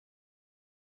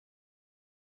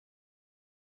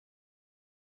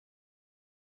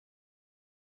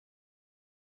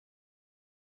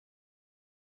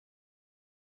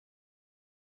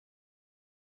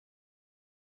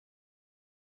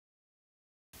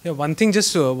Yeah, one thing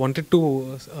just wanted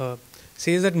to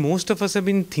say is that most of us have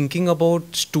been thinking about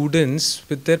students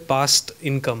with their past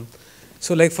income.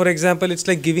 So, like for example, it's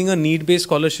like giving a need-based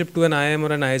scholarship to an IIM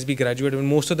or an ISB graduate. When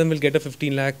most of them will get a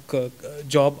 15 lakh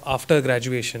job after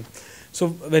graduation. So,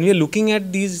 when we are looking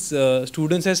at these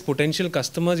students as potential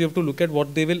customers, you have to look at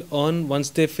what they will earn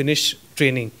once they finish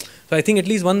training. So, I think at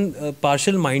least one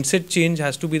partial mindset change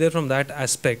has to be there from that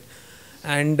aspect.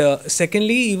 And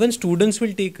secondly, even students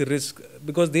will take risk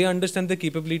because they understand the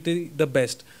capability the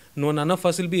best. No, none of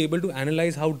us will be able to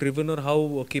analyze how driven or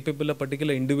how capable a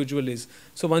particular individual is.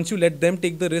 So once you let them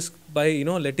take the risk by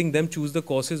letting them choose the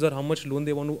courses or how much loan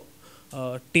they want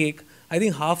to take, I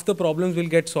think half the problems will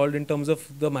get solved in terms of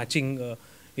the matching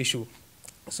issue.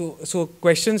 So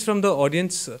questions from the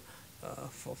audience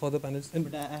for the panelists.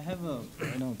 But I have a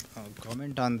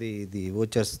comment on the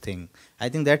vouchers thing. I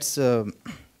think that's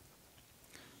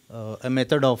a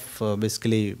method of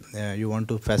basically you want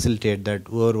to facilitate that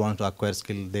whoever wants to acquire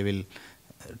skill, they will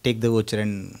take the voucher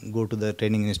and go to the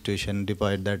training institution,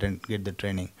 deposit that and get the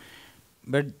training.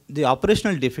 But the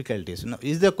operational difficulties,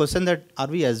 is the question that are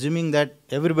we assuming that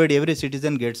every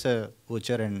citizen gets a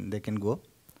voucher and they can go?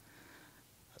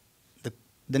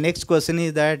 The next question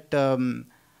is that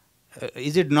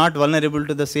is it not vulnerable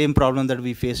to the same problem that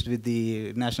we faced with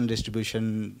the national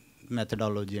distribution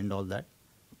methodology and all that?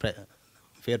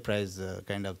 Fair price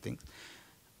kind of thing.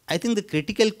 I think the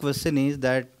critical question is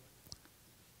that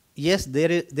yes,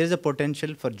 there is a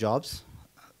potential for jobs.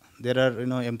 There are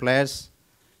employers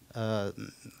who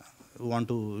want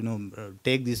to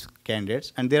take these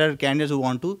candidates, and there are candidates who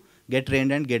want to get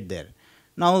trained and get there.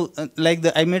 Now,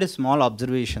 I made a small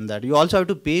observation that you also have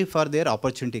to pay for their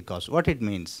opportunity cost. What it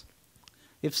means?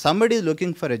 If somebody is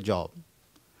looking for a job,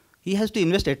 he has to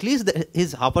invest at least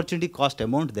his opportunity cost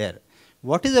amount there.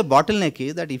 What is the bottleneck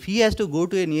is that if he has to go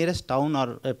to a nearest town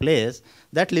or a place,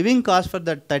 that living cost for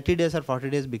that 30 days or 40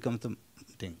 days becomes the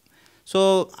thing.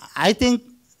 So I think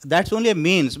that's only a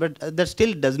means, but that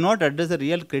still does not address the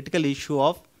real critical issue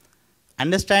of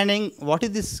understanding what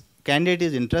is this candidate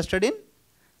is interested in,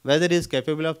 whether he is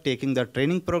capable of taking the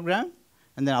training program,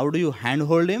 and then how do you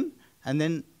handhold him, and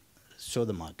then show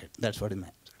the market. That's what it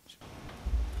means.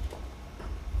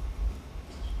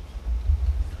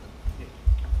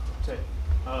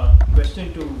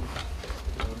 Question to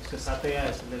Mr. Satya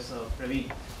as well as Praveen.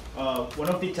 One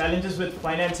of the challenges with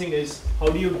financing is how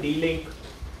do you de-link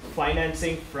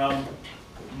financing from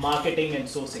marketing and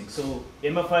sourcing? So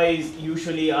MFIs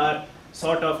usually are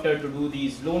sought after to do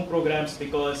these loan programs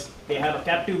because they have a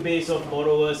captive base of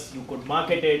borrowers, you could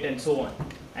market it and so on.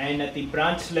 And at the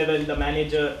branch level, the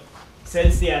manager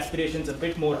sells the aspirations a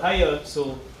bit more higher,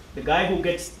 so the guy who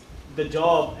gets the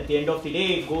job at the end of the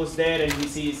day goes there and he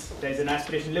sees there's an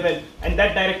aspiration level, and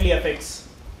that directly affects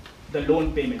the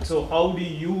loan payment. So how do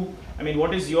you,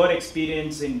 what is your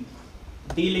experience in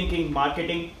de-linking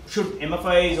marketing? Should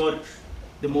MFIs or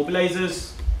the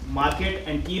mobilizers market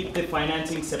and keep the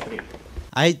financing separate?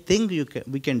 I think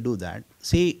we can do that.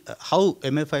 See how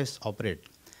MFIs operate.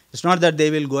 It's not that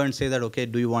they will go and say that, okay,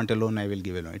 do you want a loan? I will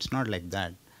give a loan. It's not like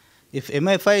that. If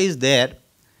MFI is there,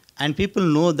 and people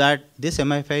know that this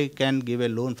MFI can give a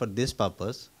loan for this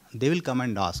purpose, they will come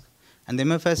and ask. And the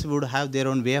MFIs would have their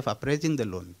own way of appraising the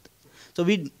loan. So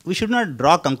we should not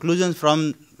draw conclusions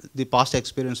from the past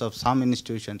experience of some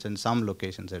institutions and some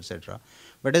locations, etc.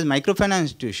 But as microfinance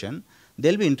institution,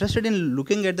 they'll be interested in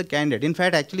looking at the candidate. In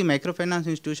fact, actually microfinance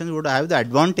institutions would have the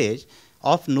advantage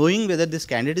of knowing whether this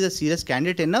candidate is a serious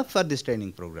candidate enough for this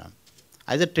training program.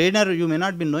 As a trainer, you may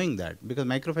not be knowing that because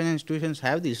microfinance institutions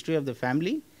have the history of the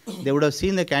family. They would have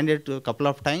seen the candidate a couple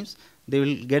of times. They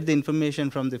will get the information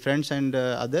from the friends and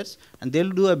others, and they'll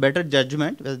do a better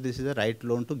judgment whether this is the right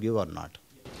loan to give or not.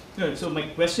 No, so my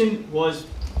question was,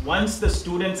 once the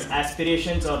student's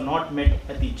aspirations are not met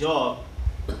at the job,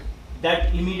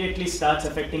 that immediately starts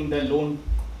affecting the loan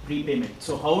repayment.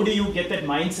 So how do you get that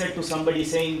mindset to somebody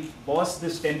saying, boss,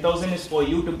 this 10,000 is for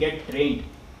you to get trained,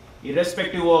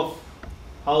 irrespective of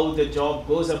how the job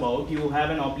goes about, you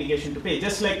have an obligation to pay,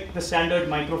 just like the standard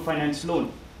microfinance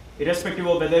loan. Irrespective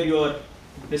of whether your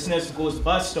business goes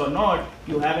bust or not,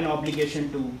 you have an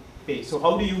obligation to pay. So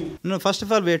how do you? No, first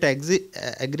of all, we have to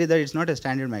agree that it's not a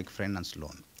standard microfinance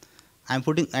loan.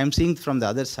 I'm seeing from the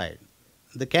other side.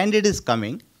 The candidate is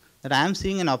coming, that I am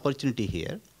seeing an opportunity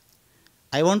here.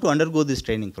 I want to undergo this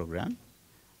training program.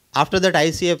 After that, I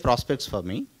see a prospects for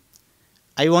me.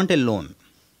 I want a loan.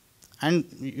 And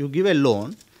you give a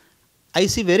loan, I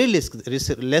see very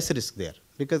less risk there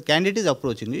because candidate is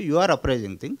approaching you, you are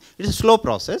appraising things. It is a slow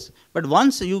process, but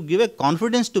once you give a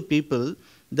confidence to people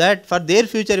that for their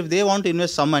future, if they want to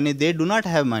invest some money, they do not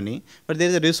have money, but there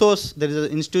is a resource, there is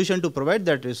an institution to provide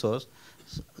that resource.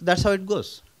 That's how it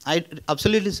goes. I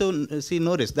absolutely see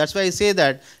no risk. That's why I say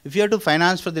that if you have to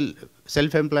finance for the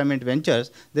self-employment ventures,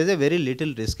 there's a very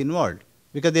little risk involved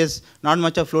because there's not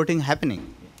much of floating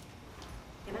happening.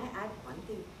 Can I add one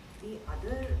thing? The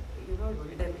other,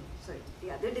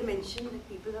 the other dimension that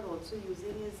people are also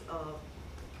using is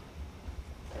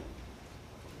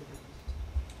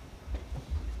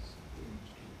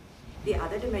the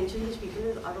other dimension which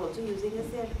people are also using is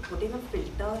they are putting a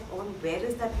filter on where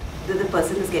is that the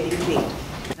person is getting trained.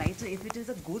 Right, so if it is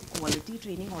a good quality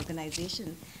training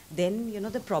organization, then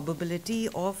the probability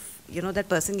of that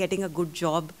person getting a good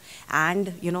job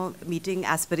and meeting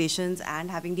aspirations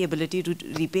and having the ability to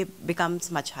repay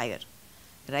becomes much higher,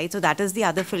 right? So that is the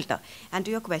other filter. And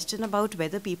to your question about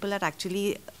whether people are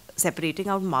actually separating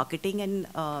out marketing and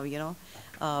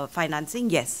financing,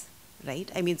 yes. Right?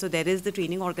 I mean, so there is the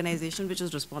training organization which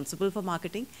is responsible for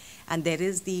marketing, and there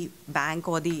is the bank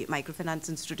or the microfinance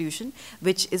institution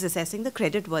which is assessing the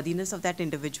credit worthiness of that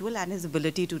individual and his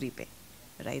ability to repay.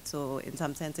 Right? So in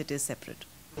some sense, it is separate.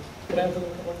 Can I answer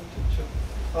that one?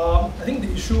 Sure. I think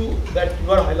the issue that you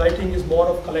are highlighting is more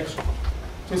of collection.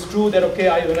 So it's true that, okay,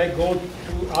 when I go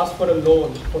to ask for a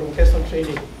loan for vocational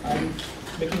training, I'm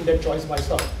making that choice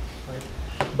myself. Right?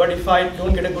 But if I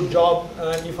don't get a good job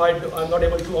and if I'm not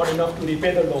able to earn enough to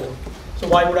repay the loan, so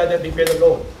why would I then repay the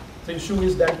loan? The issue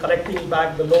is then collecting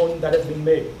back the loan that has been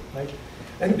made, right?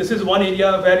 And this is one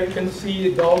area where you can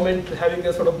see government having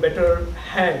a sort of better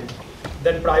hand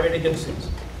than private agencies.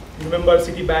 You remember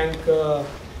Citibank,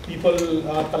 people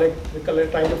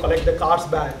trying to collect the cars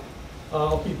back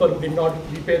of people who did not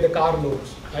repay the car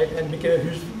loans, right? And became a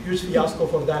huge fiasco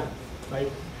for them,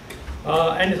 right?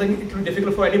 And I think it will be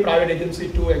difficult for any private agency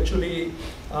to actually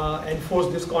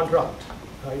enforce this contract,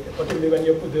 right? Particularly when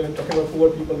you're talking about poor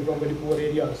people from very poor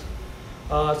areas.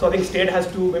 So I think state has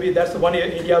to, maybe that's the one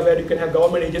area where you can have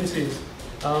government agencies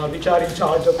which are in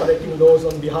charge of collecting loans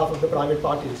on behalf of the private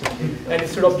parties. And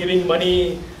instead of giving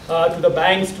money to the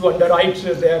banks to underwrite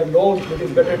their loans, it is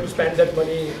better to spend that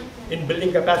money in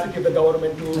building capacity of the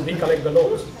government to recollect the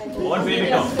loans. What way we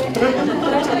know?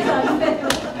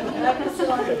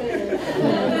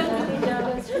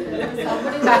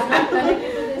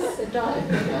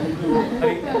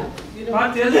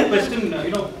 Parth, there's a question,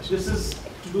 this is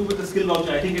to do with the skill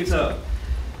voucher. I think it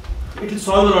will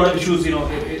solve a lot of issues,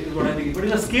 is what I'm thinking. But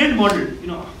in a scaled model,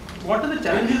 what are the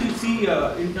challenges you see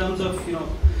in terms of,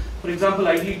 for example,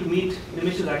 ideally to meet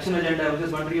Nimish's action agenda? I was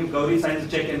just wondering if Gauri signs a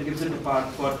check and gives it to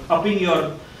Parth for upping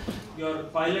your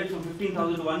pilot from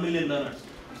 15,000 to 1 million learners.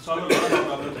 Solve a lot of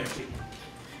problems actually.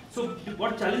 So,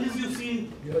 what challenges you see?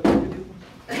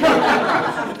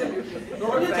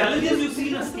 What are the challenges you see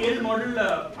in a scaled model?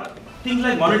 Things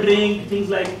like monitoring, things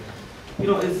like,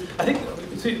 is. I think,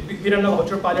 we run a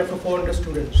voucher pilot for 400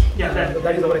 students. Yeah,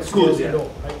 that is our experience,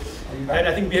 right? And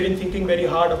I think we have been thinking very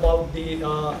hard about the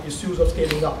issues of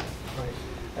scaling up, right?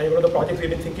 And one of the projects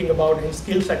we've been thinking about in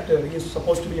skill sector is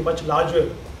supposed to be much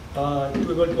larger to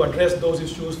be able to address those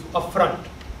issues upfront,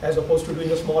 as opposed to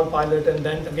doing a small pilot and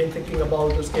then again thinking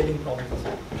about the scaling problems.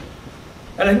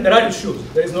 And I think there are issues,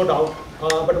 there is no doubt.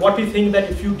 But what we think that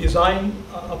if you design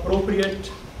appropriate,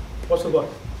 what's the word?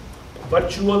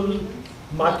 Virtual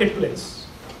marketplace,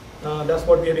 that's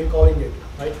what we have been calling it,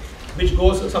 right? Which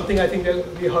goes something I think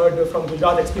we heard from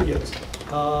Gujarat experience,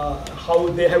 how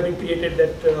they have been created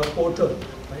that portal,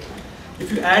 right?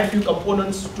 If you add few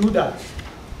components to that,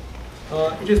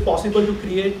 it is possible to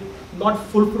create not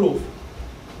foolproof,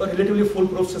 but relatively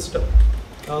foolproof system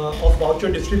of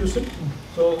voucher distribution.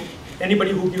 So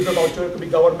anybody who gives a voucher, could be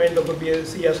government or could be a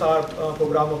CSR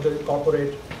program of the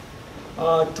corporate,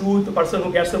 to the person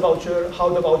who gets the voucher, how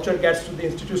the voucher gets to the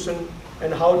institution,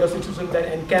 and how does the institution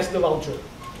then encash the voucher,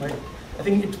 right? I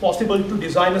think it's possible to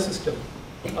design a system.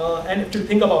 And if you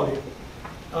think about it,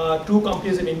 two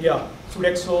companies in India,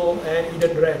 Sodexo and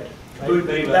Eden Red,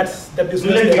 right? That's the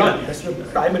business they run. That's the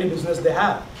primary business they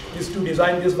have, is to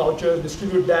design these vouchers,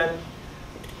 distribute them,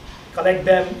 collect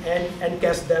them, and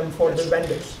encash them for the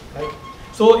vendors, right?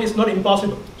 So it's not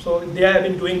impossible. So they have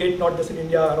been doing it not just in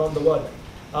India, around the world.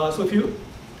 So if you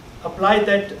apply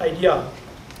that idea,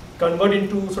 convert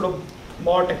into sort of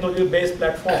more technology-based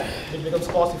platform, which becomes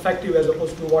cost-effective as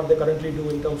opposed to what they currently do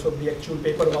in terms of the actual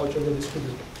paper voucher they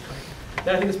distribute,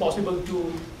 then I think it's possible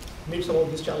to meet some of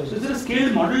these challenges. So is there a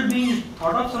scaled model being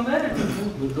thought of somewhere?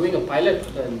 We're doing a pilot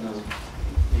then.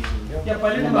 Yeah,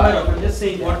 pilot I'm aware of. I'm just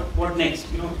saying what next,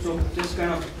 so just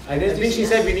kind of. I think she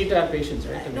said we need to have patience,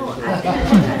 right? No,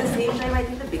 at the same time, I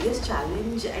think the biggest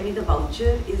challenge, the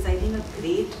voucher is, I think, a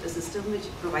great system which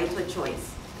provides for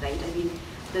choice. right? I mean,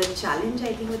 the challenge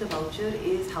I think with the voucher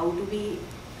is how do we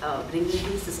bring in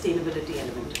the sustainability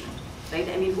element to it, right?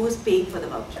 I mean, who's paying for the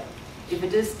voucher? If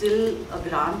it is still a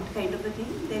grant kind of a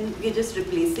thing, then we're just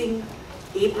replacing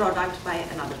a product by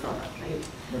another product, right?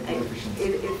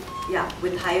 Yeah,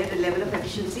 with higher level of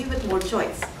efficiency, with more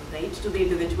choice, right, to the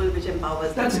individual, which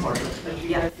empowers them. That's important.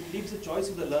 Yeah. It leaves the choice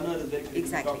of the learner is very critical.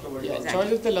 Exactly. Yeah, Exactly.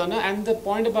 choice of the learner, and the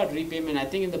point about repayment, I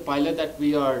think in the pilot that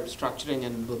we are structuring,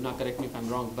 and Bhuvna, correct me if I'm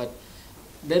wrong, but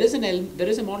there is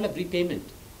a model of repayment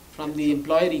from the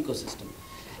employer ecosystem.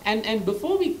 And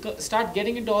before we start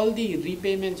getting into all the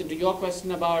repayments, into your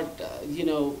question about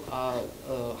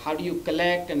how do you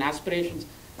collect and aspirations,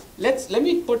 let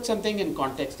me put something in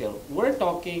context here. We're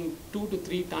talking 2 to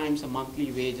 3 times a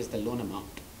monthly wage as the loan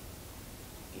amount.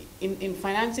 In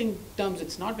financing terms,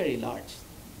 it's not very large.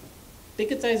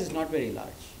 Ticket size is not very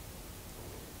large.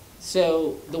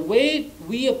 So the way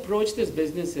we approach this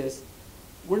business is,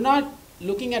 we're not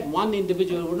looking at one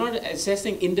individual, we're not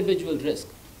assessing individual risk.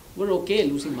 We're okay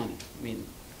losing money. I mean,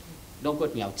 don't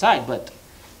put me outside, but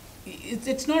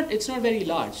it's not very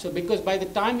large. So because by the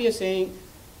time we are saying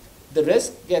the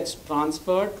risk gets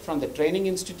transferred from the training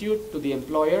institute to the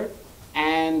employer,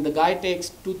 and the guy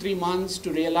takes 2-3 months to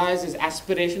realize his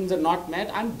aspirations are not met,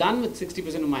 I'm done with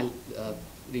 60% of my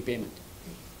repayment.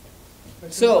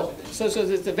 So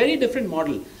it's a very different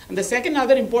model. And the second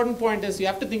other important point is, you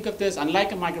have to think of this,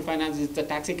 unlike a microfinance, it's a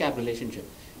taxi cab relationship.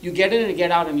 You get in and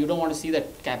get out and you don't want to see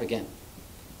that cab again.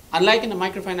 Unlike in a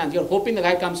microfinance, you're hoping the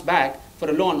guy comes back for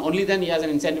a loan, only then he has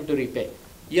an incentive to repay.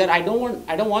 Here, I don't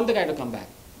want the guy to come back.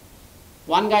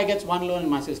 One guy gets one loan in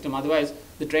my system, otherwise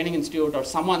the training institute or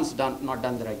someone's not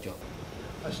done the right job.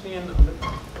 Ashni and Amit.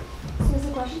 So as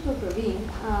a question for Praveen,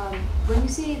 when you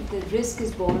say the risk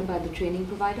is borne by the training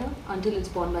provider until it's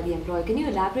borne by the employer, can you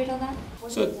elaborate on that?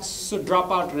 So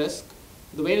dropout risk,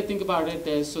 the way to think about it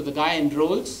is, so the guy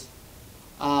enrolls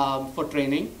for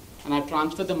training, and I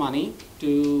transfer the money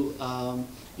to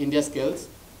India Skills,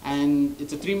 and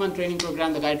it's a 3-month training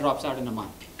program, the guy drops out in a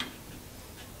month.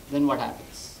 Then what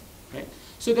happens, right?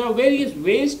 So there are various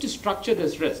ways to structure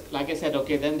this risk. Like I said,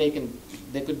 okay, then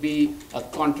there could be a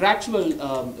contractual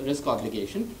risk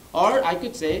obligation, or I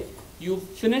could say, you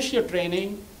finish your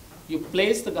training, you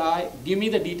place the guy, give me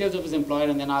the details of his employer,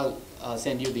 and then I'll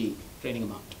send you the training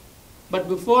amount. But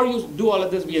before you do all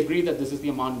of this, we agree that this is the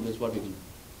amount, and this is what we do.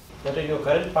 That in your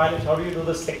current pilot, how do you do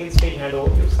the second stage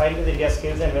handover? You sign with India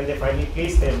Skills, and when they finally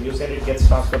place them, you said it gets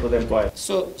transferred to the employer.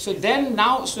 So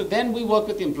then we work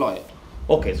with the employer.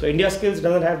 Okay, so India Skills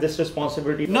doesn't have this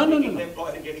responsibility. No. The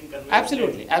employer getting convinced.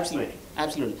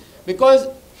 Absolutely. Because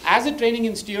as a training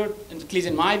institute, at least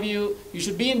in my view, you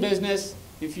should be in business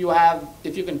if you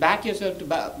can back yourself to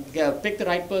pick the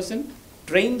right person,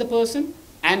 train the person,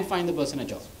 and find the person a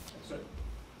job.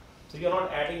 So you're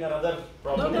not adding another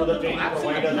problem to the training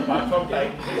provider apart from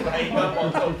trying up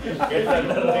also get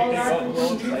underwriting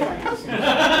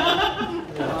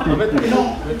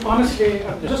honestly,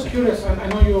 I'm just curious, and I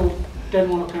know you then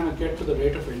want to kind of get to the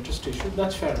rate of interest issue,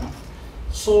 that's fair enough.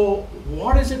 So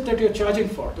what is it that you're charging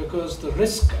for? Because the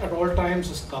risk at all times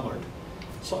is covered.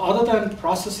 So other than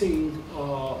processing...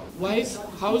 How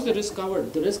is the risk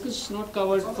covered? The risk is not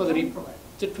covered for the...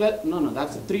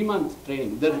 that's a 3-month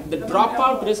training. The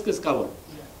dropout risk is covered.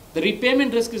 The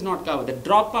repayment risk is not covered. The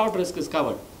dropout risk is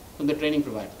covered from the training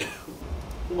provider.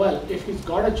 Well, if he's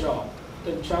got a job,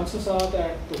 then chances are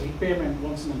that the repayment,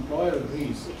 once an employer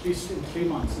agrees, at least in 3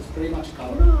 months, is pretty much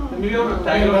covered. Maybe on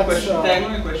a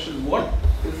question. What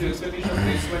is the expectation of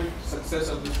placement success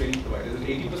of the training provider? Is it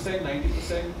 80%,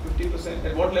 90%, 50%?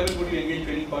 At what level would you engage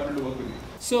training partner to work with you?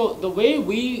 So the way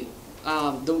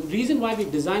the reason why we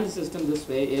designed the system this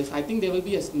way is, I think there will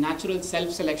be a natural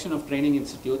self-selection of training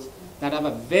institutes that have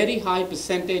a very high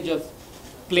percentage of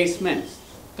placements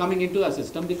coming into our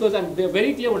system, because we're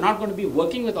very clear we're not going to be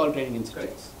working with all training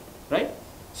institutes, right?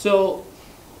 So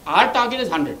our target is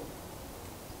 100.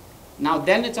 Now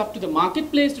then it's up to the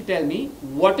marketplace to tell me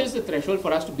what is the threshold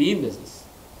for us to be in business.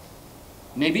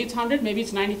 Maybe it's 100, maybe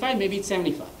it's 95, maybe it's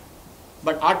 75.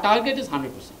 But our target is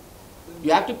 100%.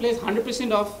 You have to place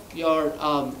 100% of your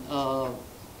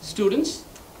students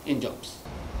in jobs.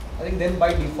 I think then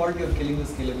by default you're killing the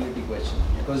scalability question,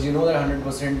 because you know that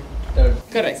 100%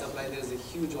 correct supply, there is a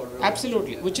huge order.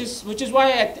 Absolutely, which is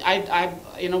why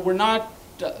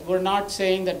we're not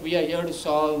saying that we are here to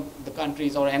solve the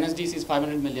country's or NSDC's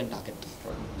 500 million target.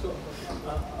 So,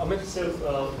 Amit,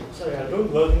 sorry, I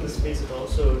don't work in the space at all,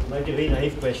 so it might be a very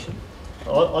naive question.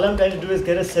 All I'm trying to do is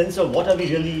get a sense of what are we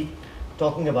really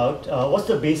talking about, what's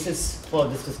the basis for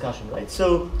this discussion, right?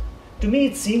 So, to me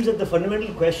it seems that the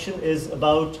fundamental question is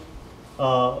about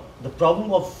the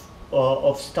problem of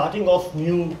of starting off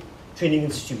new training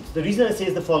institutes. The reason I say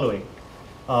is the following.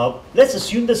 Let's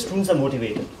assume the students are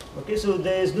motivated. Okay, so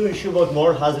there is no issue about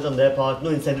moral hazard on their part, no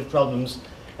incentive problems.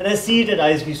 And I see it at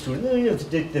ISB students. You know,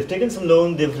 they've taken some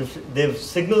loan, they've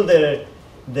signaled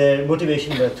their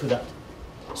motivation through that.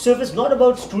 So if it's not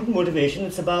about student motivation,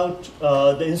 it's about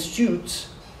the institutes,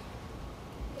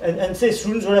 and say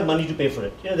students don't have money to pay for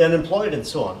it. You know, they're unemployed and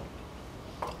so on.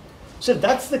 So if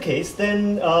that's the case,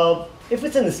 then if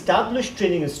it's an established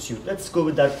training institute, let's go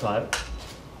with that trial,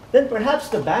 then perhaps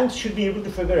the banks should be able to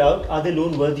figure out are they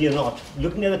loan worthy or not,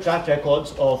 looking at the track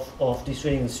records of these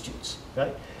training institutes,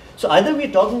 right? So either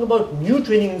we're talking about new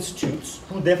training institutes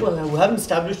who haven't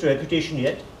established a reputation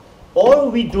yet, or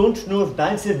we don't know if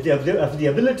banks have the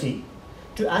ability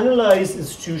to analyze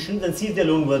institutions and see if they're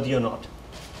loan worthy or not.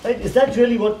 Right? Is that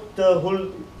really what the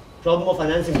whole problem of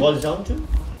financing boils down to?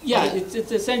 Yeah, it's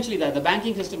essentially that the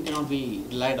banking system cannot be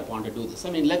relied upon to do this. I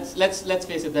mean, let's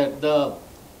face it, that the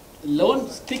loan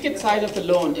ticket size of the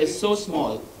loan is so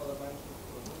small.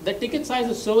 The ticket size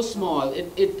is so small,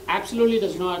 it absolutely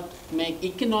does not make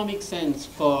economic sense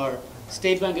for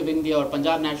State Bank of India or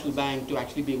Punjab National Bank to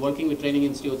actually be working with training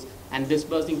institutes and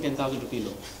disbursing 10,000 rupee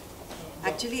loans.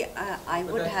 Actually, I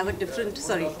would have a different,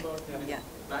 sorry. Yeah.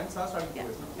 Banks are starting to do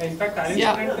it now. In fact,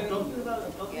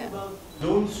 talking about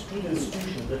loans to the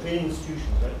institution, the training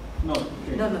institution, right? No,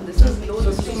 this is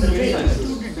loans to the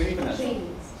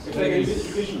it's like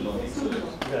education loans.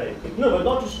 Right. No, but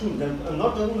not to students. I'm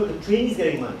not talking about the trainees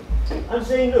getting money. I'm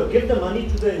saying, no, give the money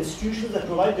to the institutions that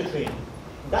provide the training.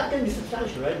 That can be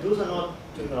substantial, right? Those are not.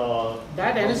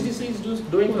 That NSDC is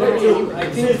doing. I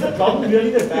think is the problem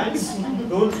really the banks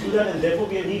don't do that, and therefore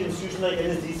we need institutions like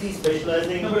NSDC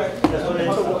specializing. No, but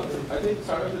I think it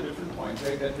starts with a different point,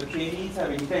 right? That the trainees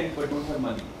have intent but don't have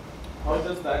money. How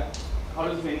does the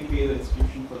training pay the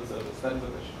institution for the service? That is the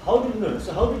question.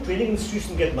 So how do training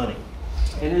institutions get money?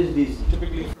 NSDC.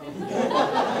 Typically from. Wow.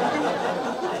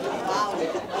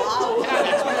 Yeah,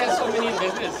 that's why there's so many in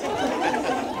business.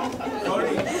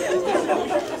 Sorry.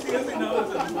 Seriously nervous.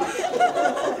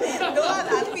 No, I'm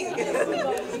happy.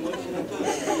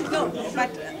 No,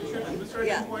 but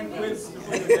yeah.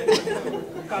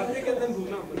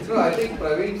 So I think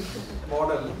Praveen's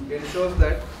model ensures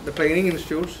that the training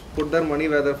institutes put their money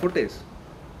where their foot is.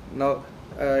 Now,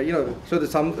 so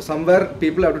somewhere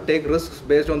people have to take risks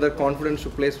based on their confidence to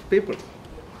place people.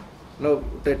 Now,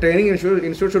 the training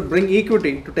institute should bring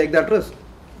equity to take that risk.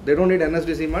 They don't need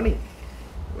NSDC money.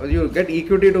 You get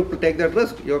equity to take that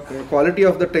risk. Your quality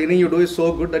of the training you do is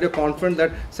so good that you're confident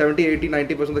that 70, 80,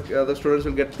 90% of the students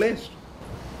will get placed.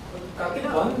 Karthik,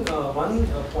 one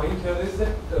point here is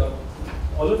that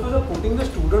all of us are putting the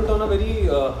student on a very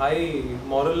high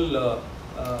moral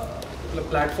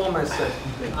platform as such.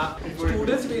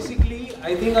 Students basically,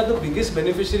 I think, are the biggest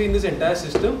beneficiary in this entire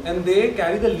system, and they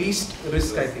carry the least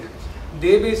risk, I think.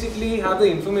 They basically have the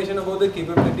information about the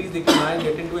capabilities. They can try and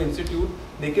get into an institute.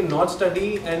 They can not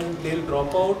study and they'll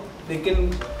drop out.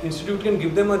 Institute can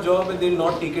give them a job and they'll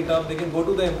not take it up. They can go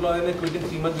to the employer and quit in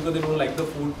 3 months because they don't like the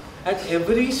food. At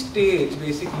every stage,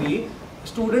 basically,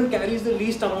 student carries the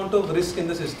least amount of risk in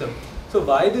the system. So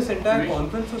why this entire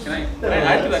conference was... Can I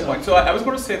add to that point? So I was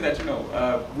going to say that,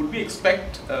 would we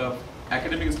expect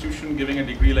academic institution giving a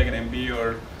degree like an MBA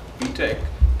or BTech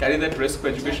carry that risk for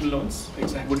education loans?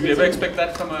 Exactly. Would we ever expect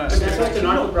that from a... That's why it's a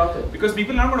not-for-profit. Because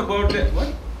people are not going to go out there...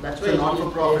 What? That's why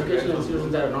educational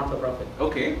institutions are not-for-profit.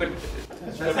 Okay, but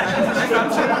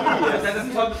that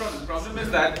doesn't solve the problem. The problem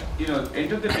is that,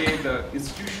 end of the day, the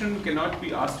institution cannot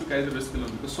be asked to carry the risk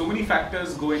alone because so many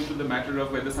factors go into the matter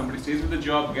of whether somebody stays with the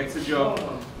job, gets a job,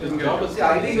 doesn't get a job. See,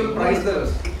 I think you'll price the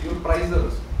risk. You'll price the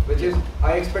risk, which is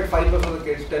I expect 5% of the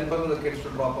kids, 10% of the kids to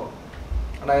drop out,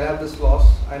 and I'll have this loss.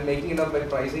 I'm making it up by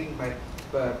pricing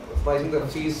the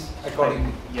fees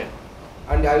accordingly. Yeah.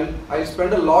 And I'll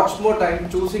spend a lot more time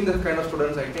choosing the kind of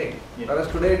students I take. Yeah. Whereas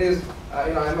today it is,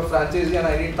 I'm a franchisee and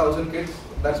I need 1,000 kids.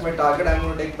 That's my target. I'm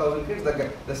going to take 1,000 kids.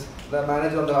 The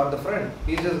manager on the front,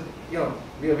 he's just,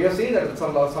 we have seen that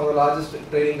some of the largest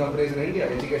training companies in India,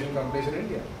 education companies in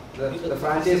India. The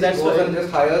franchisee goes and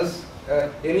just hires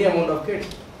any amount of kids.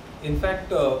 In fact,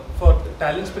 for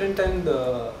Talent Sprint and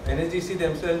NSDC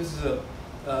themselves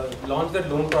launched that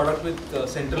loan product with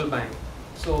Central Bank.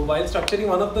 So while structuring,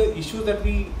 one of the issues that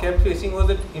we kept facing was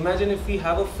that imagine if we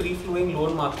have a free-flowing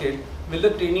loan market, will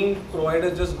the training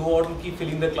providers just go out and keep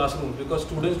filling their classrooms? Because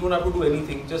students don't have to do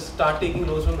anything, just start taking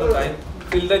loans from the bank,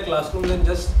 fill their classrooms and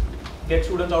just get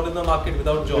students out in the market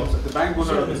without jobs. The bank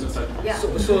goes out of business. Yeah.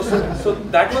 So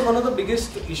that was one of the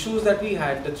biggest issues that we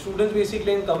had, that students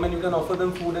basically can come and you can offer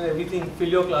them food and everything, fill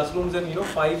your classrooms and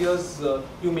 5 years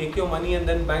you make your money and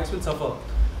then banks will suffer.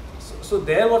 So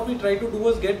there what we try to do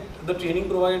is get the training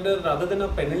provider, rather than a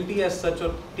penalty as such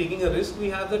or taking a risk, we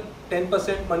have that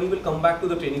 10% money will come back to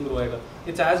the training provider.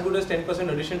 It's as good as 10%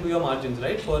 addition to your margins,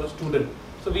 right, for a student.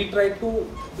 So we try to,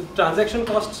 the transaction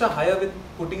costs are higher with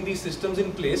putting these systems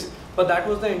in place, but that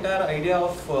was the entire idea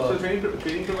of... so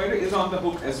training provider is on the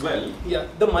hook as well. Yeah,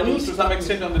 the money to some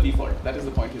extent on the default. That is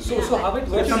the point. So how it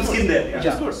works? Some skin there.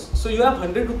 Yeah. Of course. So you have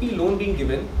 100 rupee loan being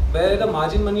given, where the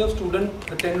margin money of student,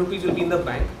 the 10 rupees will be in the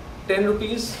bank. 10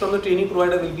 rupees from the training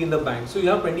provider will be in the bank. So you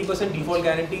have 20% default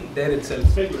guarantee there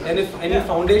itself. And if any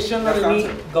foundation or any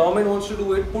government wants to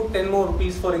do it, put 10 more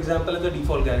rupees, for example, as the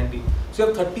default guarantee. So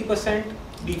you have 30%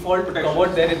 default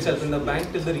covered there itself in the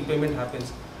bank till the repayment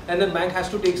happens. And the bank has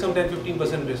to take some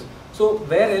 10-15% risk. So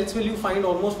where else will you find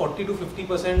almost 40 to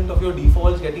 50% of your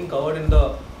defaults getting covered in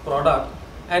the product,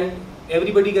 and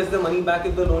everybody gets the money back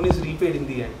if the loan is repaid in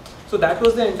the end. So that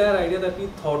was the entire idea that we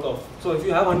thought of. So if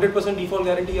you have 100% default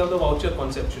guarantee, you have the voucher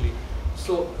conceptually.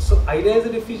 So idea is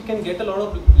that if we can get a lot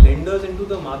of lenders into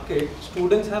the market,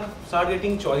 students start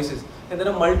getting choices, and there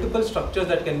are multiple structures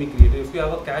that can be created. If you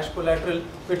have a cash collateral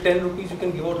with 10 rupees, you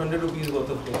can give out 100 rupees worth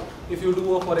of loan. If you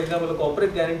do, for example, a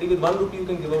corporate guarantee with 1 rupee, you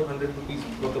can give out 100 rupees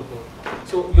worth of loan.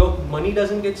 So your money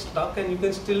doesn't get stuck, and you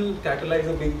can still catalyze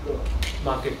a big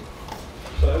market.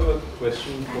 So I have a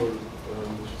question for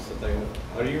Mr. Satya.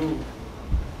 Are you,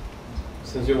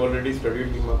 since you've already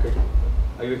studied the market,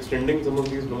 are you extending some of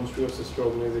these loans to your sister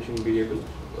organization, Be Able?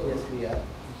 Yes, we are.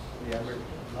 But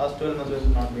last 12 months has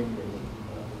not been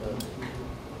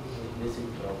basic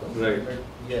problem. Right. But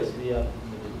yes, we are.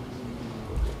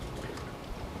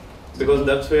 Because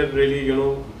that's where really, it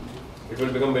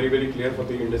will become very, very clear for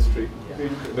the industry. Yeah.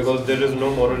 Because there is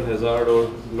no moral hazard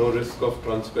or no risk of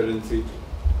transparency.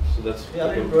 So that's... We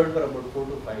already told for about 4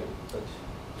 to 5 such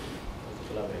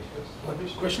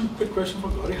collaborations. Quick question for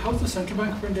Gauri. How's the central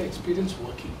bank of India experience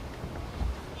working?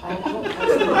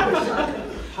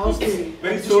 How's the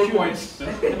very sore points?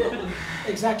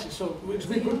 Exactly. So it's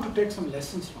been good to take some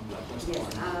lessons from that.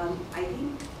 Yes, I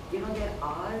think there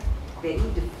are very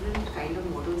different kind of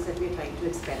models that we are trying to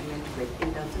experiment with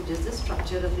in terms of just the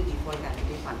structure of the default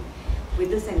guarantee fund.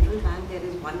 With the central bank, there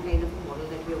is one kind of a model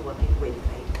that we are working with,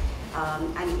 right?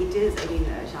 And it is,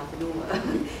 Shantanu,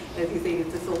 as you say,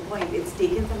 it's a sore point. It's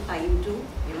taken some time to,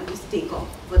 just take off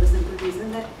for the simple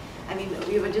reason that,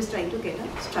 we were just trying to get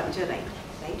a structure right?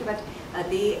 But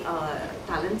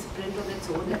Talent Sprint on its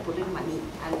own had put in money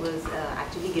and was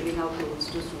actually giving out loans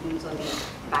to students on the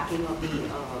backing of the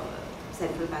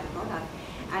central bank product.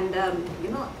 And,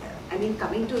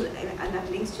 coming to, and that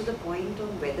links to the point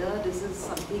on whether this is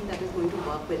something that is going to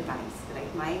work with banks,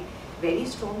 right? My very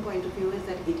strong point of view is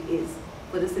that it is,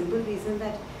 for the simple reason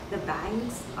that the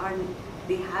banks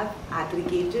they have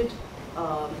aggregated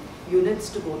units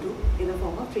to go to in the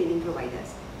form of training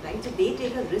providers, right? So they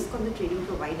take a risk on the training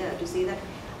provider to say that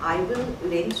I will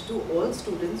lend to all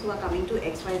students who are coming to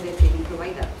XYZ training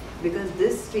provider because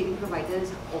this training provider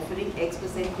is offering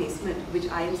X% placement, which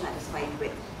I am satisfied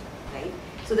with, right?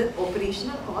 So the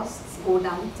operational costs go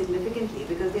down significantly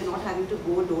because they're not having to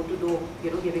go door to door,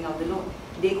 giving out the loan.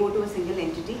 They go to a single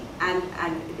entity and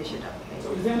dish it up. Right?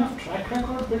 So is there enough track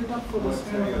record built up for this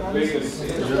kind of analysis?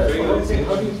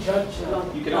 How do you judge?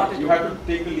 You have to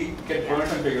take the lead, get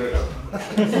burnt and figure it out.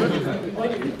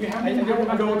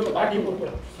 I don't want to back you up.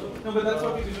 No, but that's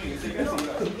what we're doing.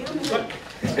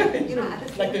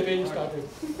 Like the way you started.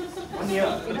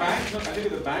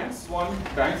 The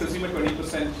banks assume a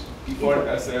 20% default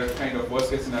as a kind of worst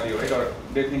case scenario, right? Or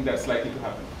they think that's likely to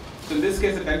happen. So in this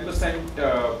case, a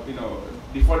 10%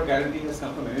 default guarantee has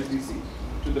come from NSDC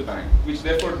to the bank, which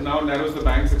therefore now narrows the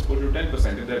bank's exposure to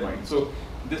 10% in their mind. So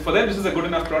for them, this is a good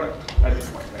enough product at this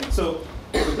point, right? So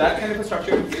that kind of a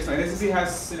structure in place. NSDC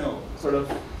has sort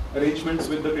of arrangements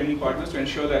with the training partners to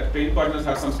ensure that training partners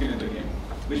have some skin in the game,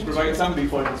 which provides some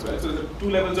default as well. So there are 2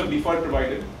 levels of default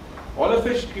provided. All of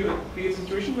which creates a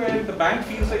situation where the bank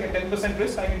feels like a 10%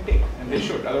 risk I can take, and they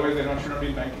should. Otherwise, they should not be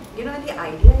in banking. And the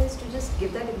idea is to just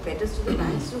give that impetus to the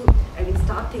banks to,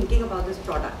 start thinking about this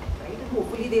product, right? And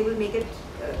hopefully, they will make it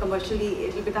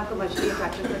it will become commercially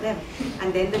attractive for them,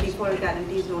 and then the default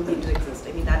guarantees don't need to exist.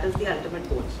 That is the ultimate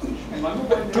goal. And one more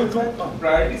point is that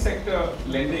priority sector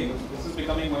lending. This is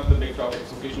becoming one of the big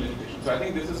topics, vocational education. So I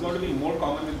think this is going to be more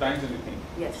common with banks than we think.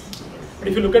 Yes. But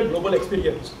if you look at global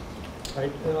experience,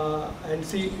 right, and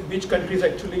see which countries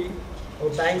actually, or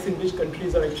banks in which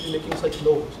countries are actually making such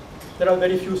loans, there are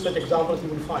very few such examples you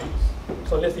will find.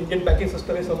 So unless Indian banking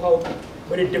system is somehow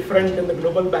very different than the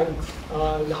global banks,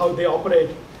 how they operate,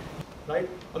 right,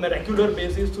 on a regular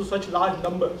basis to such large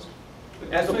numbers,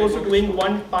 as opposed to doing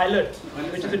one pilot,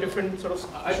 which is a different sort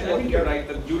of. I think you're right.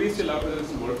 The jury is still out whether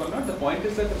this will work or not. The point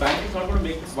is that the bank is not going to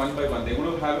make this one by one. They're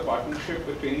going to have a partnership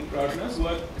with training partners who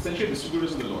are essentially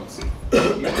distributors of the loans.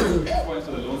 Points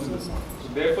of the loans in this one.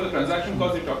 So therefore, the transaction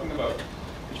cost you're talking about,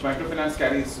 which microfinance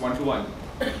carries one-to-one,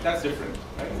 that's different,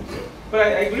 right? But I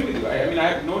agree with you. I mean,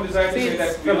 I have no desire to say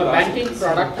that from a banking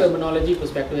product terminology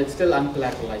perspective, it's still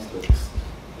uncollateralized loans.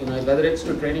 You know, whether it's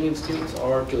to training institutes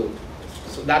or to,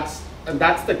 so that's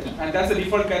the key. And that's the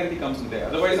default guarantee comes in there.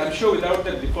 Otherwise, I'm sure without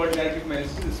the default guarantee from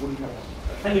NSC, this wouldn't happen.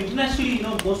 And internationally, you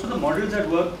know, most of the models that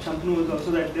work, Shantanu, is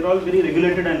also that they're all very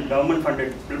regulated and government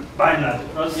funded by and large,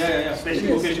 across, especially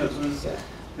vocational. So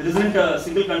there isn't a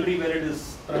single country where it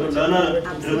is learner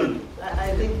driven.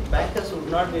 I think bankers would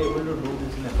not be able to do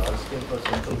this in a large scale for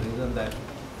simple reason that,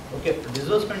 okay,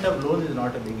 disbursement of loan is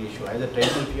not a big issue. Either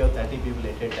training fee of 30 people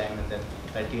at a time and then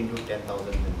 30 into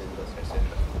 10,000 in disburse, etc.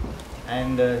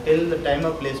 And till the time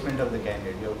of placement of the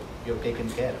candidate, you have taken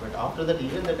care. But after that,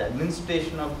 even that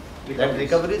administration of that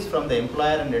recoveries from the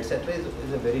employer and etc.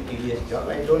 is a very tedious job.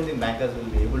 I don't think bankers will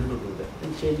be able to do that.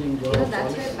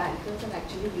 That's where bankers are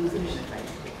actually using it, right?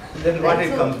 Then what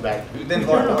it comes back to? Then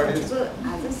what is? So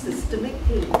as a systemic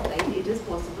thing, right, it is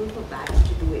possible for banks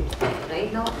to do it.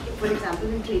 Right now, for example,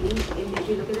 in training, if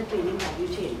you look at the training value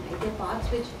chain, right, there are parts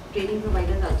which training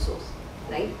providers outsource,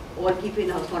 right, or keep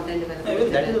in-house content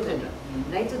development, etc.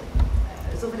 Right.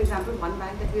 So for example, one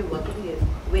bank that we are working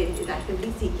with is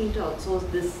actively seeking to outsource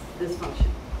this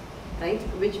function, right,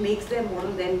 which makes their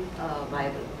model then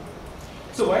viable.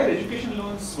 So why are education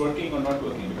loans working or not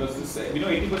working? Because this,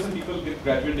 80% people get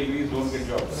graduate degrees, don't get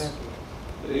jobs.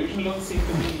 The education loans seem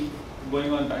to be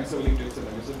going on, banks are willing to accept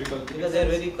them. Is it because they're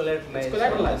very collateralized? It's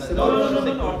collateralized.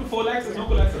 No. Up to 4 lakhs, there's no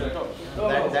collateral at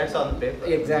all. That's on paper.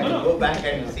 Exactly. Go back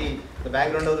and see the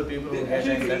background of the people who get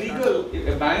it. It's illegal. If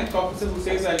a bank officer who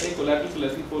says I'll take collateral for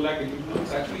less than 4 lakh education loans,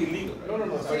 it's actually illegal.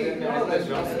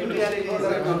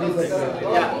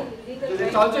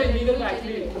 It's also illegal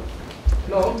actually.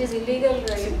 No. It is illegal,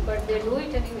 right? But they do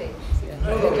it anyway.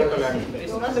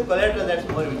 It's not the collateral that's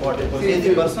more important. It's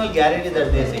the personal guarantee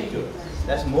that they secure.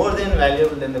 That's more than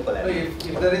valuable than the collateral. If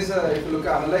you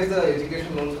analyze the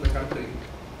education loans in the country,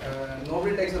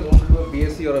 nobody takes a loan to do a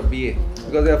BSc or a BA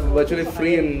because they are virtually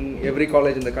free in every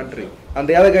college in the country. And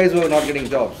the other guys who are not getting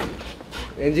jobs.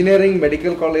 Engineering,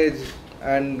 medical college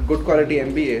and good quality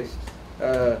MBAs,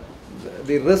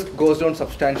 the risk goes down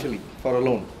substantially for a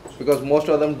loan because most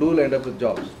of them do end up with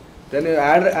jobs. Then you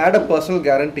add a personal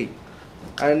guarantee.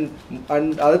 And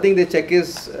other thing they check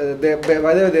is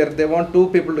they want 2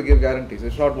 people to give guarantees.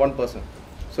 It's not 1 person.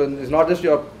 So it's not just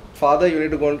your father. You need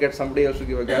to go and get somebody else to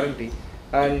give a guarantee.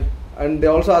 And they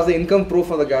also ask the income proof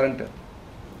of the guarantor.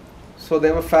 So they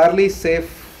have a fairly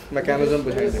safe mechanism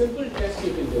behind it. There's a simple test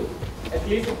you can do. At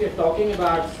least if you're talking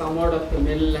about somewhat of the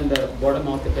middle and the bottom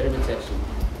of the pyramid section,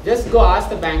 just go ask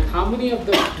the bank how many of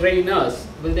the trainers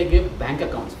will they give bank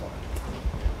accounts for.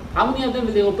 How many of them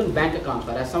will they open bank accounts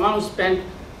for? As someone who spent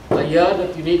a year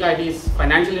with Unique ID's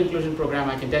financial inclusion program,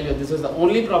 I can tell you this is the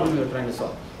only problem we are trying to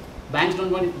solve. Banks don't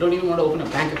even want to open a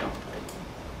bank account.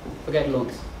 Forget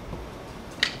loans.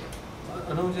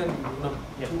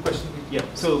 Two questions. Yeah.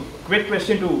 So quick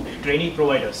question to training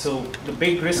providers. So the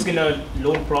big risk in a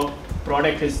loan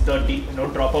product is the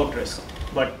dropout risk.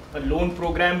 But a loan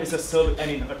program is a service. I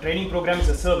mean, a training program is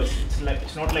a service.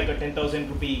 It's not like a 10,000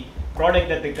 rupee product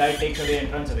that the guy takes away and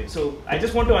runs away. So I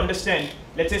just want to understand,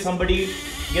 let's say somebody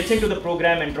gets into the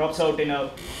program and drops out in a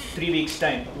 3 weeks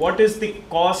time. What is the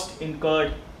cost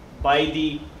incurred by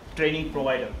the training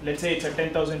provider? Let's say it's a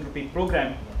 10,000 rupee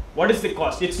program. What is the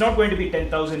cost? It's not going to be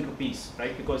 10,000 rupees,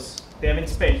 right? Because they haven't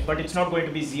spent, but it's not going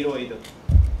to be zero either.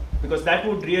 Because that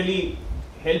would really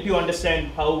help you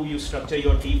understand how you structure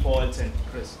your defaults and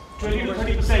risk. 20 to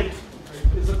 30%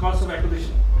 is the cost of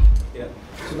acquisition. Yeah.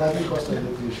 So that will cost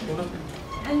acquisition.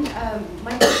 And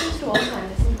my question is to all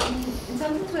panelists. In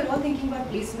some sense, we're all thinking about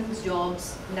placements,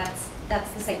 jobs. That's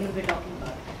the segment we're talking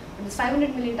about. And this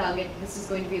 500 million target, this is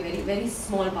going to be a very, very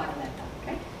small part of that target,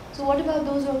 right? So what about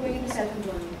those who are going into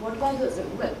self-employment? What about those?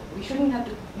 Well, we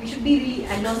should be really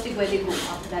agnostic where they go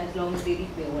after that, as long as they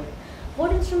repay or whatever.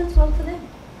 What instruments work for them?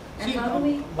 And See, how do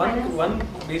we one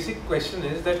basic question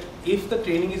is that if the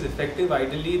training is effective,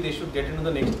 ideally they should get into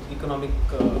the next economic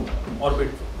orbit,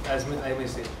 as I may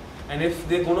say. And if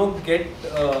they're going to get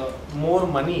more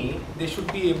money, they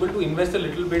should be able to invest a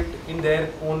little bit in their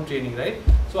own training, right?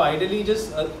 So ideally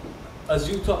just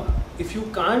assume, so if you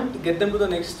can't get them to the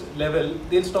next level,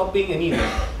 they'll stop paying anyway.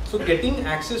 So getting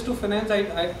access to finance,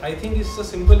 I think is a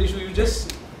simple issue. You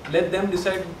just let them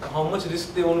decide how much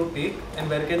risk they want to take and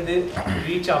where can they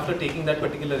reach after taking that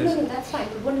particular risk. No, that's fine.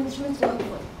 But what instruments work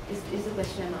for is the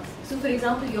question I'm asking. So, for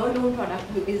example, your loan product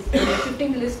is when you're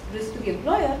shifting the risk to the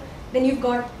employer, then you've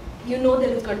got, you know that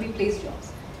it's going to be place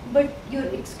jobs. But you're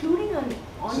excluding an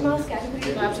en masse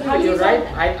category. Absolutely, you're right.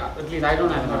 At least I don't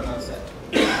have an answer.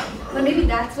 But maybe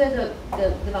that's where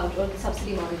the voucher or the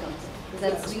subsidy model comes in. Because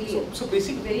that's really so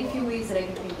basically, very few ways that I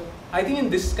can think of. I think in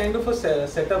this kind of a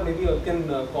setup, maybe you can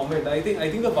comment. I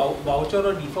think the voucher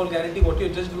or default guarantee, what you're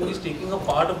just doing is taking a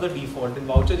part of the default. In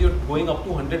vouchers, you're going up to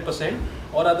 100%,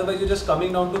 or otherwise you're just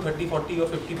coming down to 30, 40 or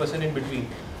 50% in between.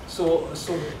 So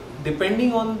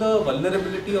depending on the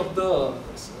vulnerability of the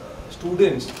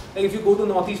students, like if you go to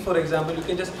Northeast, for example, you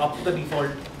can just up the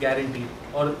default guarantee,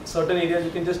 or certain areas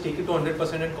you can just take it to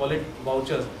 100% and call it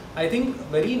vouchers. I think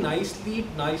very nicely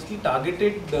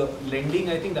targeted lending,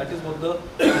 I think that is what the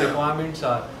requirements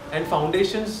are. And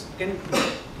foundations can,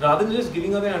 rather than just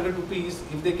giving away 100 rupees,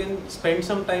 if they can spend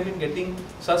some time in getting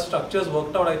such structures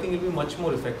worked out, I think it will be much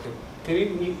more effective.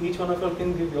 Maybe each one of you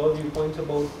can give your viewpoints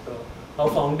about how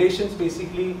foundations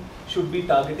basically should be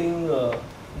targeting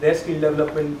their skill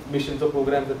development missions or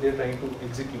programs that they're trying to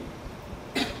execute.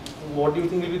 What do you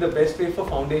think will be the best way for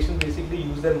foundations basically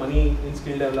use their money in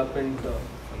skill development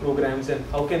programs, and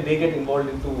how can they get involved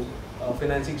into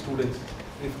financing students?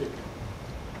 If they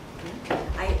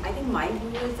I think my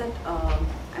view is that,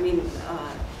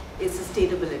 is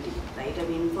sustainability, right? I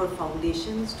mean, for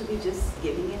foundations to be just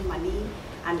giving in money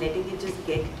and letting it just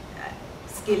get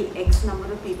skill X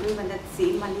number of people, when that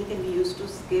same money can be used to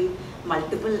skill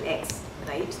multiple X,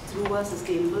 right, through a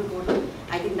sustainable model,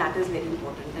 I think that is very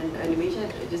important. And Nimesh,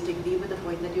 I just agree with the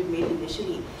point that you made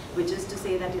initially, which is to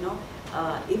say that,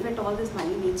 if at all this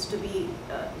money needs to be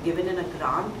given in a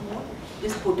grant mode,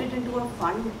 just put it into a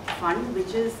fund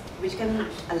which can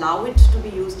allow it to be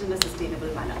used in a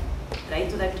sustainable manner, right,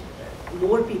 so that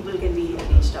more people can be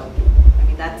reached out to. I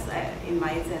mean, that's, in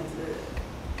my sense,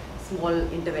 a small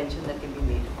intervention that can be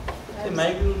made. In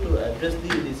my view, to address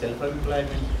the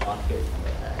self-employment market,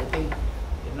 I think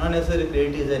not necessarily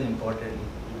credit is an important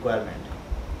requirement.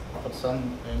 For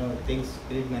some, things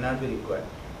credit may not be required.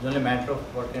 It's only a matter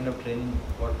of what kind of training,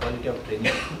 what quality of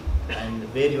training, and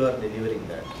where you are delivering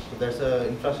that. So that's an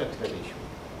infrastructure issue.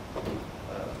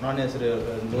 Not necessarily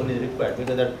loan is required,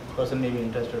 because that person may be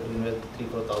interested to invest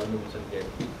 3,000-4,000 rupees and get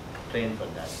trained for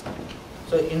that.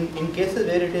 So in cases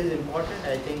where it is important,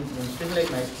 I think institutions like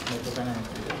microfinance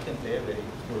institutions can play a very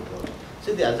good role.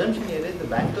 So the assumption here is the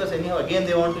bankers anyhow, again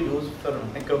they want to use for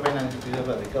microfinance institutions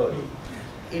for recovery.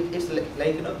 It's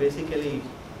like basically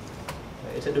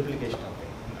it's a duplication of it.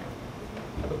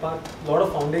 A lot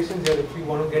of foundations here, if we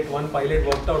want to get one pilot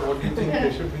worked out, what do you think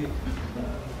there should be?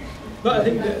 No, I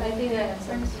think I have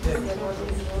some about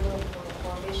this role of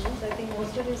foundations. I think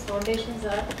most of these foundations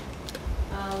are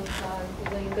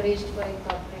encouraged by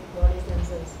corporate bodies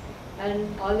themselves.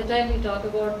 And all the time we talk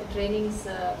about the trainings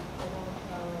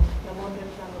promoted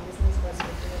from a business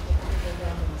perspective of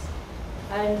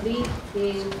the and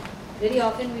very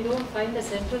often we don't find a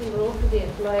central role to the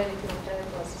employer in the entire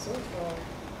process of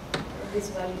this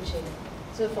value chain.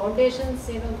 So foundations,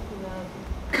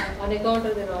 on account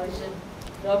of their origin,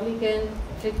 probably can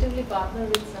effectively partner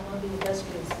with some of the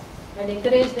industries and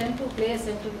encourage them to play a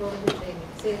central role in the training.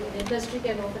 Say an industry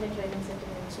can open a training center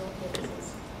in its own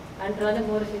premises and run a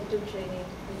more effective training,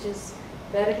 which is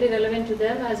directly relevant to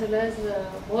them as well as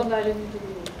more valuable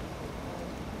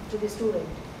to the student.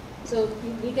 So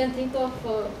we can think of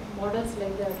models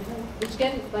like that, which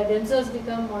can by themselves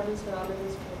become models for all of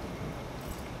these.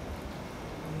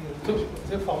 So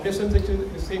the foundations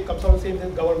actually comes out the same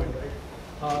as government,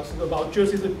 right? So the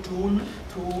vouchers is a tool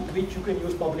through which you can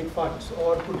use public funds,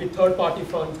 or could be third-party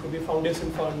funds, could be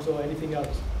foundation funds, or anything else.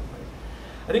 Right?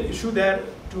 I think issue there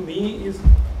to me is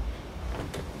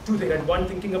two things. And one,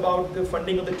 thinking about the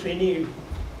funding of the trainee,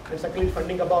 and secondly,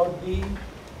 funding about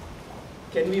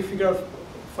can we figure out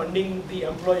funding the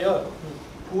employer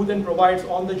who then provides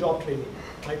on-the-job training,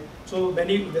 right? So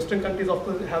many Western countries of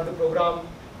course have the program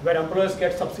where employers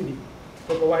get subsidy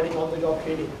for providing on-the-job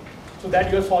training. So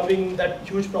that you're solving that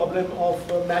huge problem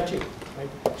of matching, right?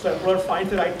 So employer finds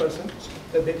the right person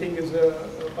that they think is a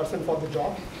person for the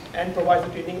job and provides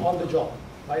the training on the job,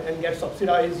 right? And gets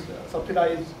subsidized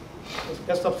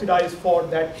for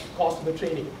that cost of the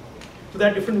training. So there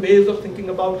are different ways of thinking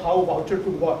about how voucher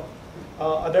could work,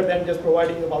 other than just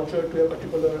providing a voucher to a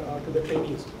particular to the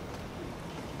trainees.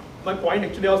 My point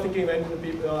actually, I was thinking when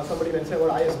somebody mentioned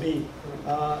about ISB,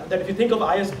 that if you think of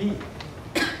ISB,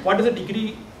 what does a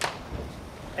degree,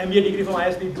 MBA degree from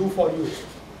ISB do for you?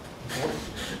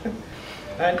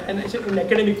 And in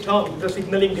academic terms, the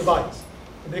signaling device,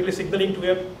 basically signaling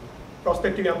to a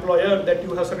prospective employer that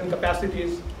you have certain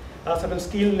capacities, certain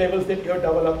skill levels that you have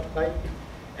developed, right?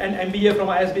 An MBA from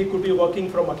ISB could be working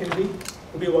for McKinsey,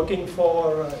 could be working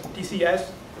for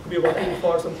TCS, could be working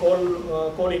for some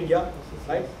coal India,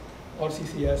 right? Or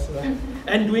CCS, right?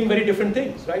 And doing very different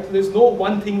things, right? So there's no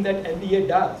one thing that MBA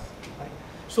does, right?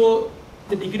 So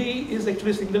the degree is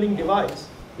actually a signaling device.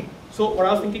 So what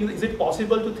I was thinking is it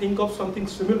possible to think of something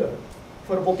similar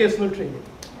for vocational training?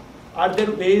 Are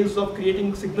there ways of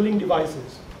creating signaling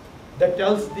devices that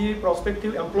tells the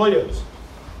prospective employers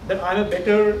that I'm a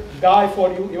better guy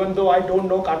for you, even though I don't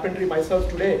know carpentry myself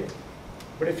today.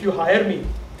 But if you hire me,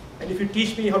 and if you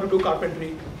teach me how to do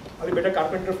carpentry, I'll be a better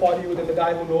carpenter for you than the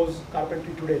guy who knows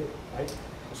carpentry today, right?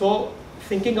 So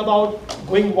thinking about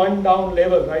going one down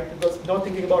level, right? Because not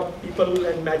thinking about people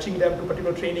and matching them to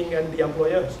particular training and the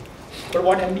employers. But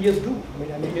what MBAs do, I mean,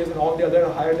 MBAs and all the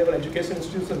other higher level education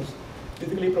institutions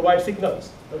typically provide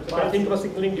signals. So I think of a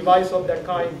signaling device of that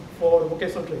kind for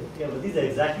vocational training. Yeah, but these are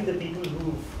exactly the people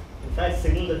who, in fact,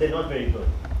 signal that they're not very good.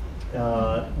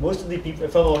 Most of the people,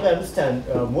 from what I understand,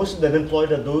 most of the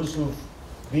unemployed are those who've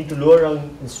been to lower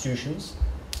rung institutions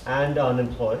and are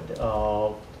unemployed.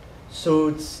 So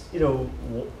it's, you know,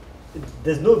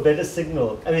 there's no better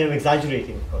signal. I mean, I'm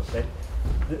exaggerating, of course, right?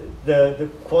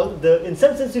 In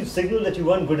some sense, you've signaled that you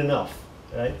weren't good enough,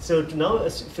 right? So to now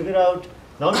figure out,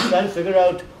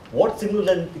 what signal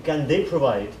then can they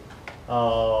provide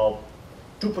to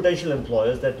potential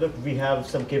employers that, look, we have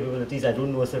some capabilities, I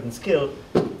don't know a certain skill.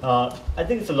 I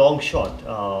think it's a long shot.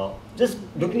 Just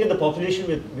looking at the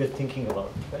population we're thinking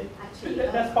about, right? Actually,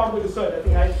 that's part of the research.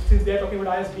 I think since they're talking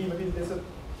about ISB, maybe there's a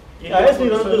ISB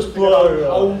is one of those poor.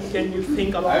 How can you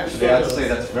think about Actually, I'd say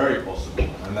that's very possible,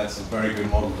 and that's a very good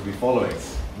model to be following.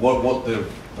 What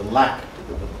the lack,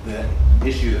 the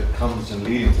issue that comes and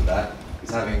leading to that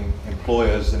is having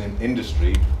employers and in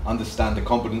industry understand the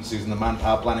competencies and the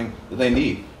manpower planning that they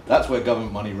need. That's where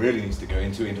government money really needs to go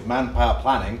into manpower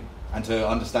planning and to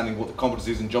understanding what the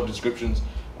competencies and job descriptions.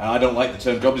 And I don't like the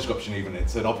term job description even,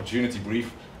 it's an opportunity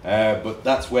brief, but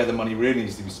that's where the money really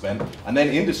needs to be spent. And then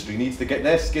industry needs to get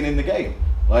their skin in the game.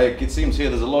 Like it seems here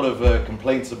there's a lot of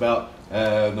complaints about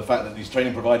the fact that these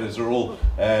training providers are all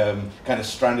kind of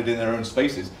stranded in their own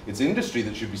spaces. It's industry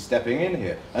that should be stepping in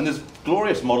here. And there's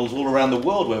glorious models all around the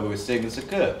world where we're seeing this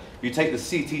occur. You take the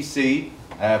CTC,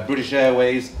 British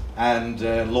Airways, and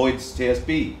Lloyd's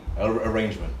TSB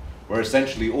arrangement, where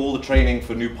essentially all the training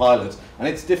for new pilots, and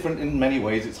it's different in many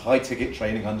ways, it's high ticket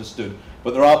training, understood,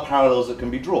 but there are parallels that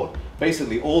can be drawn.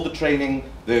 Basically all the training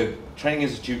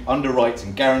institute underwrites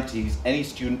and guarantees any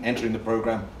student entering the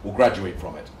program will graduate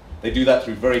from it. They do that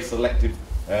through very selective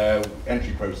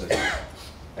entry processes.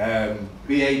 BA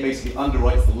basically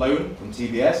underwrites the loan from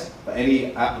TBS for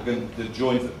any applicant that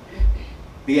joins them.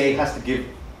 BA has to give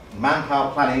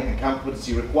manpower planning and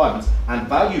competency requirements and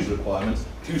values requirements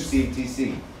to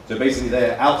CTC. So basically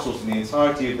they're outsourcing the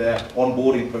entirety of their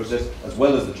onboarding process as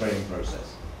well as the training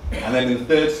process. And then in the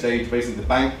third stage, basically the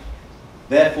bank,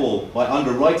 therefore, by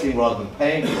underwriting rather than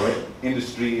paying for it,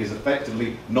 industry is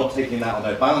effectively not taking that on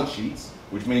their balance sheets,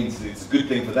 which means it's a good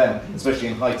thing for them, especially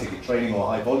in high ticket training or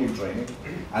high volume training.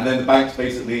 And then the banks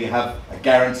basically have a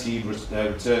guaranteed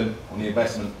return on the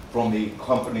investment from the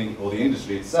company or the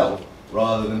industry itself,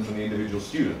 rather than from the individual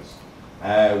students,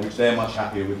 which they're much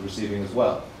happier with receiving as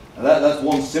well. And that's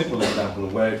one simple example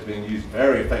of where it's being used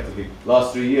very effectively.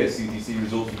 Last 3 years, CTC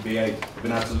results with BA have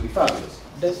been absolutely fabulous.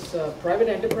 Does private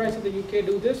enterprise in the UK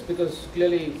do this? Because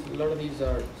clearly a lot of these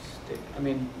are state. I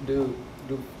mean, do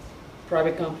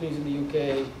private companies in the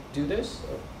UK do this?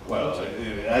 Well,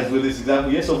 as with this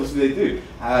example, yes, obviously they do.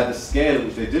 The scale at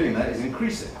which they're doing that is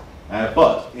increasing.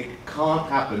 But it can't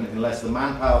happen unless the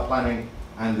manpower planning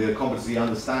and the competency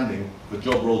understanding for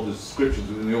job role descriptions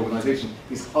within the organisation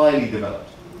is highly developed.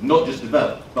 Not just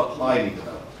developed, but highly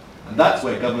developed. And that's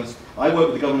where governments, I work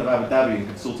with the government of Abu Dhabi in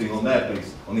consulting on their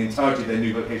base, on the entirety of their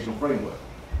new vocational framework.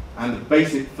 And the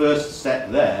basic first step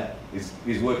there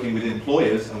is working with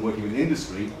employers and working with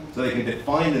industry so they can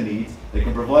define the needs, they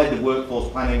can provide the workforce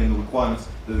planning and the requirements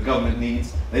that the government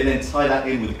needs. They then tie that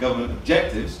in with the government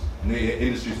objectives and the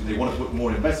industries that they want to put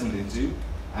more investment into.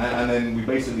 And then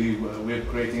we're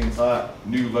creating entire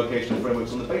new vocational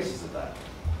frameworks on the basis of that.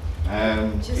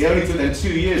 It only took them 2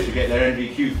 years to get their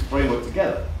NVQ framework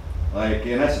together. Like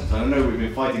in essence, I know we've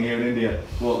been fighting here in India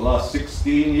for the last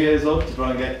 16 years to try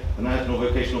and get the national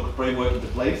vocational framework into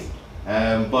place.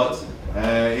 But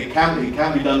it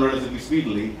can be done relatively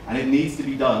speedily, and it needs to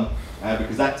be done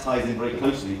because that ties in very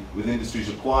closely with industry's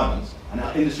requirements and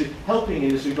helping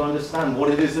industry to understand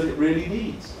what it is that it really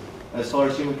needs. as far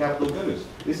as human capital goes.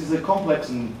 This is a complex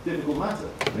and difficult matter,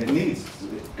 and it needs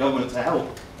government to help,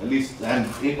 at least, and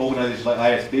organisations like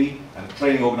ISB and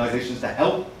training organisations to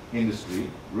help industry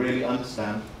really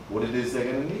understand what it is they're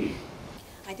going to need.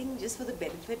 I think just for the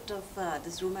benefit of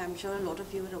this room, I'm sure a lot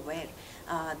of you are aware,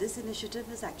 this initiative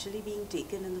is actually being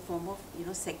taken in the form of,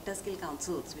 sector skill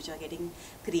councils, which are getting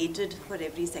created for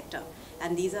every sector.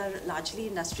 And these are largely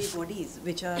industry bodies,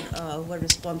 which are who are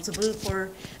responsible for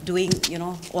doing,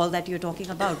 all that you're talking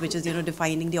about, which is,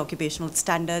 defining the occupational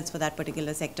standards for that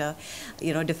particular sector,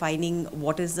 defining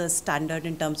what is the standard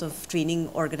in terms of training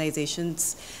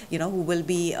organizations, who will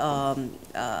be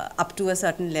up to a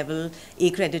certain level,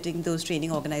 accrediting those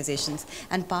training organizations.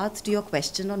 And Parth, to your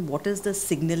question on what is the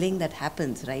signaling that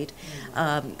happens, right?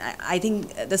 I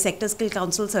think the Sector Skill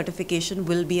Council certification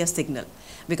will be a signal,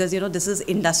 because this is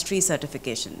industry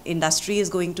certification. Industry is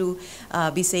going to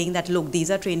be saying that, look,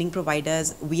 these are training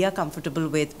providers we are comfortable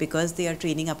with because they are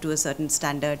training up to a certain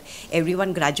standard.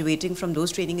 Everyone graduating from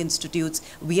those training institutes,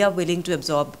 we are willing to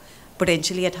absorb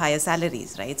potentially at higher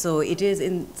salaries, right? So it is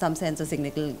in some sense a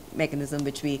signal mechanism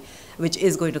which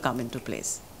is going to come into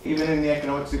place. Even in the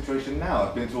economic situation now,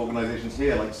 I've been to organisations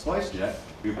here like SpiceJet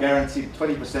who've guaranteed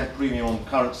 20% premium on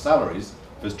current salaries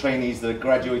for trainees that are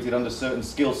graduated under certain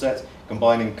skill sets,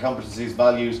 combining competencies,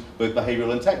 values, both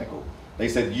behavioural and technical. They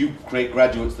said you create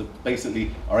graduates that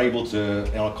basically are able to,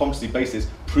 on a competency basis,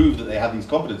 prove that they have these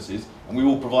competencies, and we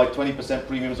will provide 20%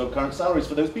 premiums on current salaries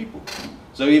for those people.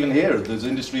 So even here, the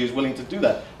industry is willing to do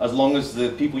that, as long as the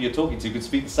people you're talking to could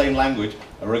speak the same language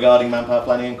regarding manpower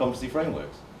planning and competency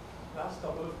frameworks. Last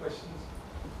couple of questions.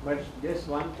 But just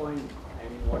one point, I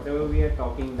mean, whatever we are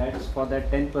talking, that's for that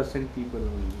 10% people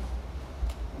only.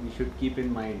 We should keep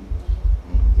in mind.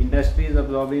 Industry is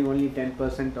absorbing only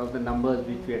 10% of the numbers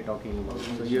which we are talking about.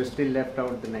 So you're still left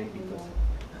out the 90%.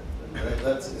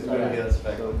 That's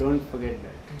fair. So don't forget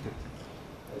that.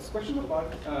 This question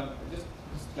about just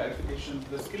clarification.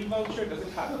 The skill voucher, does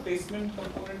it have a placement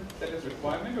component that is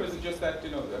requirement, or is it just that,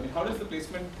 I mean, how does the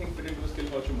placement thing fit into a skill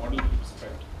voucher model to be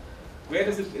described? Where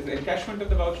is the encashment of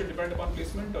the voucher depend upon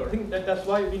placement? Or? I think that's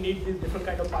why we need these different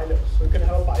kind of pilots. So you can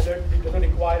have a pilot that doesn't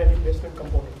require any placement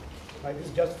component. Right?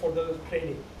 It's just for the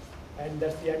training. And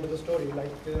that's the end of the story,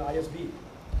 like the ISB.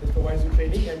 This provides you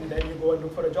training and then you go and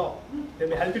look for a job. They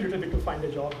may help you a little bit to find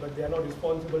a job, but they are not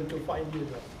responsible to find you a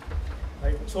job.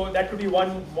 Right? So that could be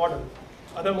one model.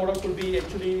 Other model could be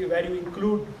actually where you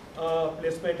include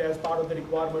placement as part of the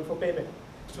requirement for payment.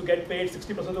 So get paid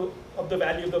 60% of the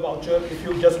value of the voucher if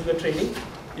you just do the training.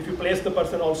 If you place the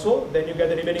person also, then you get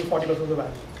the remaining 40% of the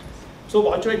value. So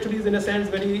voucher actually is in a sense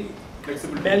very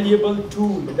malleable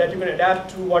tool that you can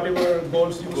adapt to whatever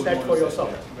goals you set for yourself.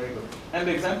 Yeah, very good. And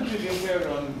the examples you gave here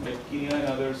on like Kenya and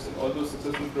others, all those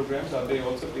successful programs, are they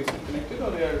also placement connected,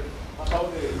 or they are how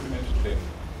they implemented today?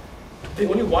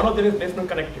 Only one of them is placement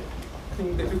connected. I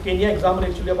think the Kenya example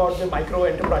is actually about the micro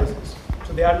enterprises.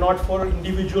 So they are not for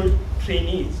individual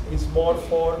trainees. It's more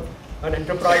for an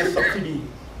enterprise subsidy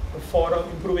for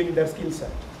improving their skill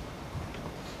set.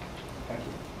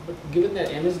 But given that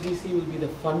MSDC will be the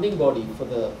funding body for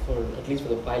at least for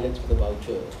the pilots for the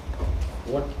voucher,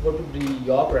 what would be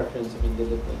your preference? I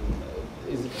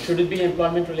mean, should it be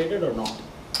employment related or not?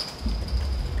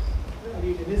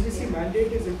 The MSDC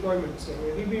mandate is employment, so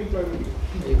it will be employment.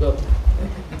 There you go.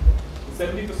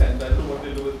 70%. That's what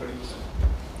they do with 20%.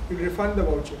 You refund the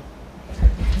voucher.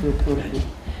 So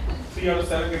you have to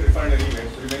 7 get refunded anyway.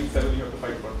 So remaining 7 you have to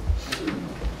fight for.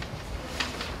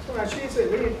 So actually, it's a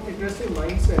very interesting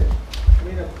mindset. I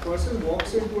mean, a person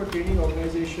walks into a training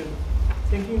organization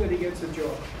thinking that he gets a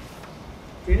job.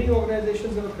 Training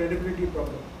organizations have a credibility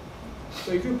problem.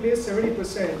 So if you place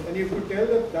 70% and if you tell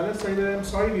the talent side that I'm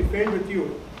sorry we failed with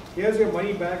you, here's your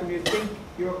money back, and you think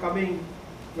you're coming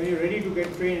when you're ready to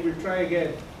get trained, we'll try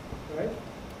again, right?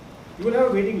 You will have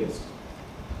a waiting list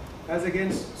as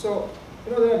against, so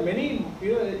there are many,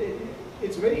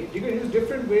 it's very, you can use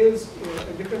different ways,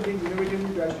 different things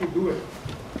innovatively to actually do it.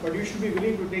 But you should be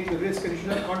willing to take the risk, and you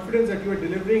should have confidence that you are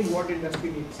delivering what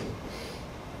industry needs,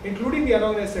 including the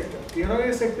unorganized sector. The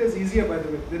unorganized sector is easier, by the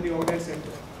way, than the organized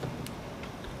sector.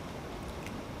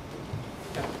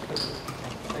 Yeah,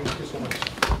 thank you so much.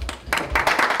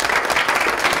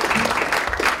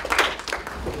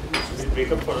 We'll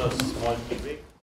break up for a small break.